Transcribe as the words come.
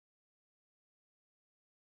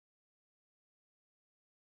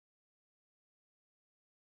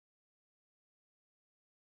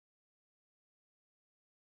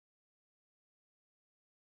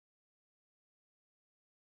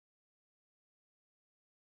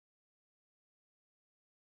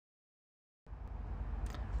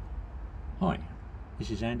Hi, this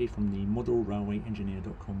is Andy from the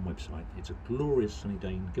modelrailwayengineer.com website. It's a glorious sunny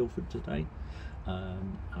day in Guildford today. I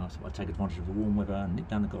thought I'd take advantage of the warm weather and nip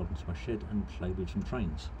down the garden to my shed and play with some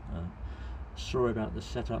trains. Sorry about the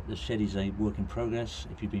setup. The shed is a work in progress.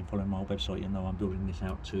 If you've been following my website, you know I'm building this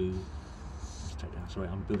out to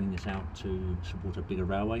I'm building this out to support a bigger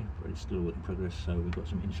railway, but it's still a work in progress, so we've got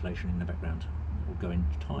some insulation in the background. It will go in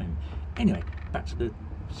time. Anyway, back to the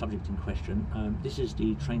subject in question. This is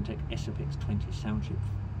the Train Tech SFX20 soundchip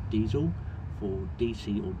diesel for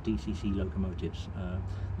DC or DCC locomotives.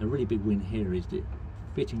 The really big win here is that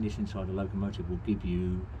fitting this inside a locomotive will give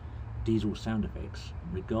you diesel sound effects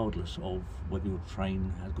regardless of whether your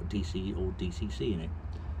train has got DC or DCC in it.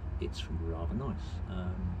 It's rather nice.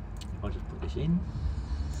 If I just put this in,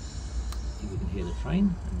 you can hear the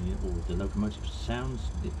train and all the locomotive sounds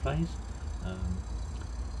that it plays.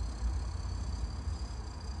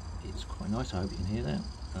 It's quite nice. I hope you can hear that.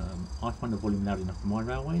 I find the volume loud enough for my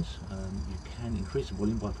railways. You can increase the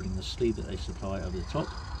volume by putting the sleeve that they supply over the top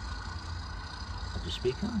of the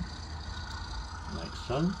speaker, like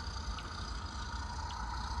so.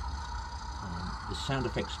 The sound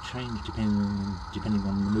effects change depending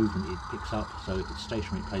on the movement it picks up. So if it's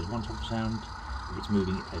stationary, it plays one type of sound. If it's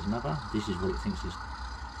moving, it plays another. This is what it thinks it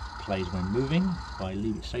plays when moving. If I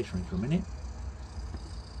leave it stationary for a minute,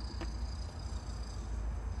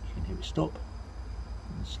 you can hear it stop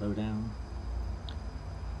and slow down.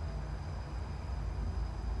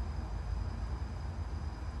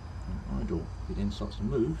 And idle. If it then starts to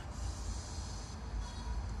move,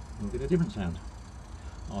 you'll get a different sound.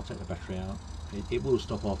 I'll take the battery out. It will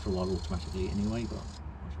stop after a while automatically anyway, but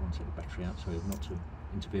I just want to take the battery out so not to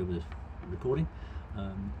interfere with the recording.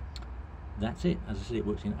 That's it. As I said, it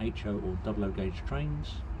works in HO or 00 gauge trains.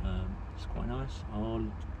 It's quite nice. I'll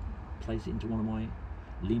place it into one of my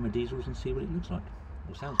Lima diesels and see what it looks like,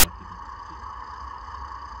 or sounds like.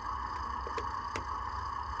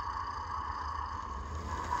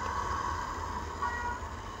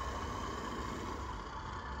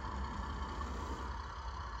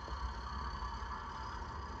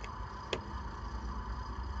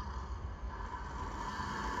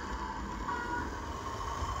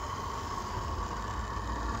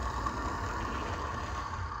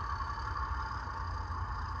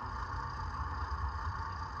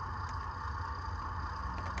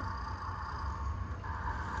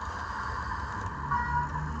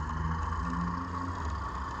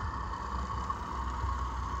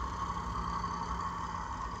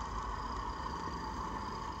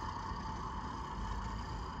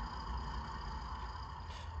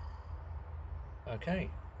 Okay,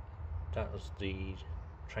 that was the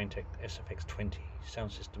Train Tech SFX20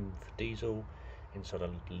 sound system for diesel inside a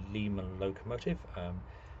Lima locomotive.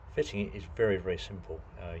 Fitting it is very, very simple.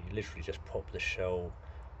 You literally just pop the shell,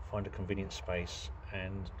 find a convenient space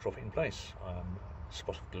and drop it in place. A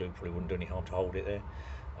spot of glue probably wouldn't do any harm to hold it there.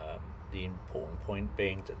 The important point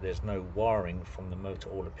being that there's no wiring from the motor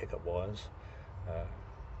or the pickup wires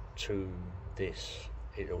to this.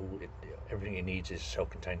 Everything it needs is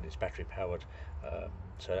self-contained, it's battery powered,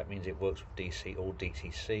 so that means it works with DC or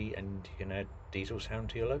DCC, and you can add diesel sound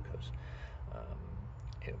to your locos.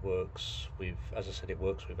 It works with, as I said, it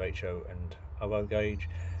works with HO and 00 gauge.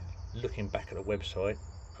 Looking back at the website,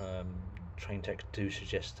 Train Tech do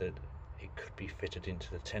suggest that it could be fitted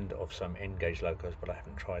into the tender of some N gauge locos, but I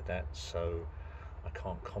haven't tried that, so I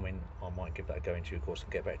can't comment. I might give that a go in due course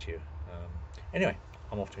and get back to you. Anyway,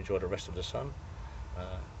 I'm off to enjoy the rest of the sun.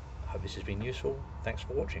 I hope this has been useful. Thanks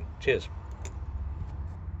for watching. Cheers.